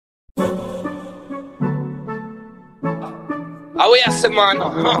How we say, man?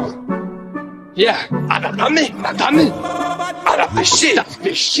 Yeah, that's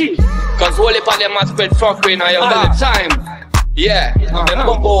the shit. Cause all the them a spread fuckery now all the time. Yeah, them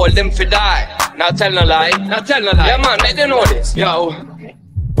go bold, them fi die. Now tell no lie, Yeah man, make them know this. Yo,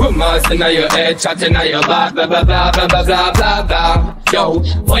 rumors in your head, chatting on your back, blah blah blah blah blah blah blah blah. Yo,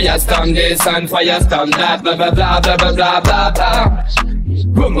 Firestorm this and Firestorm that, blah blah blah blah blah blah blah blah.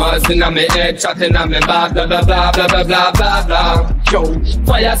 Rumors in my head, chatting on my back, blah blah blah blah blah blah blah blah. Yo,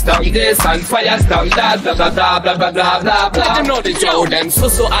 Firestorm this and Firestorm that, blah blah blah blah blah blah blah blah. Let them know the Joe, them so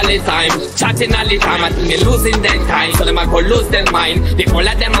all the time, chatting all the time, I think they losing their time, so them a go lose their mind. They all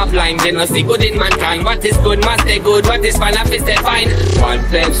of them are blind, they don't see good in mankind. What is good must stay good, what is fine must stay fine. One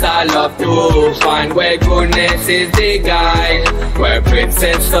place I love to find, where goodness is the guide, where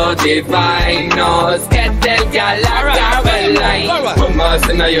princess so divine, knows get the galera line. Rumors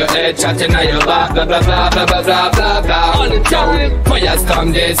in your head, chatting on your back, blah blah blah blah blah blah blah blah. All the time.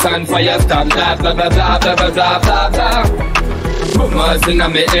 Firestorm this and Firestorm that, blah blah blah blah blah blah blah blah. Rumors in my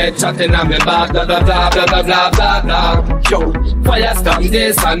head, chatting on my back, blah blah blah blah blah blah blah blah. Yo, Firestorm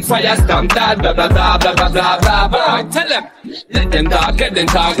this and Firestorm that, blah blah blah blah blah blah blah blah. Tell them, let them talk, let them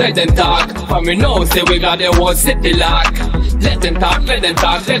talk, let them talk. For me know, say we got the whole city lock. Let them talk, let them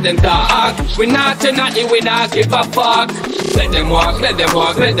talk, let them talk. We not tonight, we not give a fuck. Let them walk, let them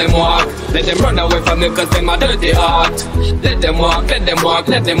walk, let them walk. Let them run away from me cause them a dirty heart. Let them walk, let them walk,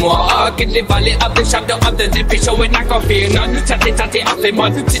 let them walk. In the valley of the shadow of the deep, show we not gonna feel none. Chatty chatty up the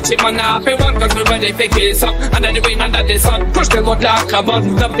mud, teach him on up. We want cause we ready for kiss up. Under the rain, under the sun, push them out like a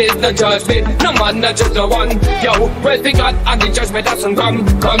bun. The place, the judgment, no man, not just the one. Yo, where's the God and the judgment doesn't come.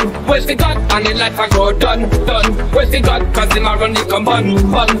 Where's the God and the life I go done. Where's the God cause him a run, he come bun.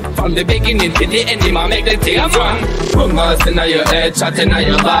 From the beginning to the end, him a make the things run. Rumors in your head, chatting on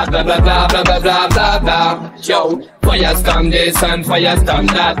your back, blah blah blah blah blah blah blah blah. Yo, Firestorm this and Firestorm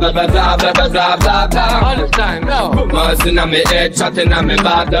that, blah blah blah blah blah blah blah blah. All the time, yo. Rumors in my head, chatting on my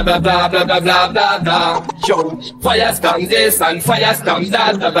back, blah blah blah blah blah blah blah blah. Yo, Firestorm this and Firestorm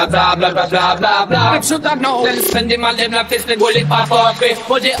that, blah blah blah blah blah blah blah blah. Them should have known. Them spend them all them like this, they go live pop off me.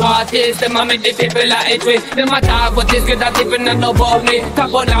 But the artists, them a make the people like it way. Them a talk, but it's good that even not know about me. Talk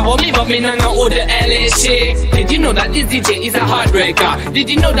about the homie, but me no know who the hell is shit. Did you know that this DJ is a heartbreaker? Did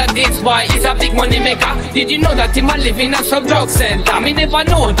you know that this boy is a big money maker? Did you know that him a live in a some drug center? Me never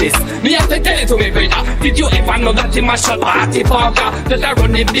know this, me have to tell it to me brother. Did you ever know that him a shot party parker? That I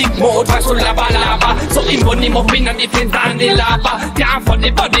run a big motor so lava lava. So him burn him up in a different than the lava. Can't for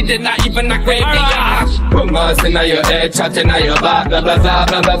the body, then not even a grave digger. Rumors in your head, chatting on your back, blah blah blah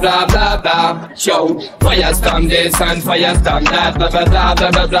blah blah blah blah blah. Yo, Firestorm this and Firestorm that, blah blah blah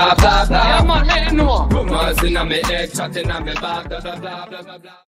blah blah blah blah blah. Yeah man, let them know. Rumors in my head, chatting on my back, blah blah blah blah blah blah.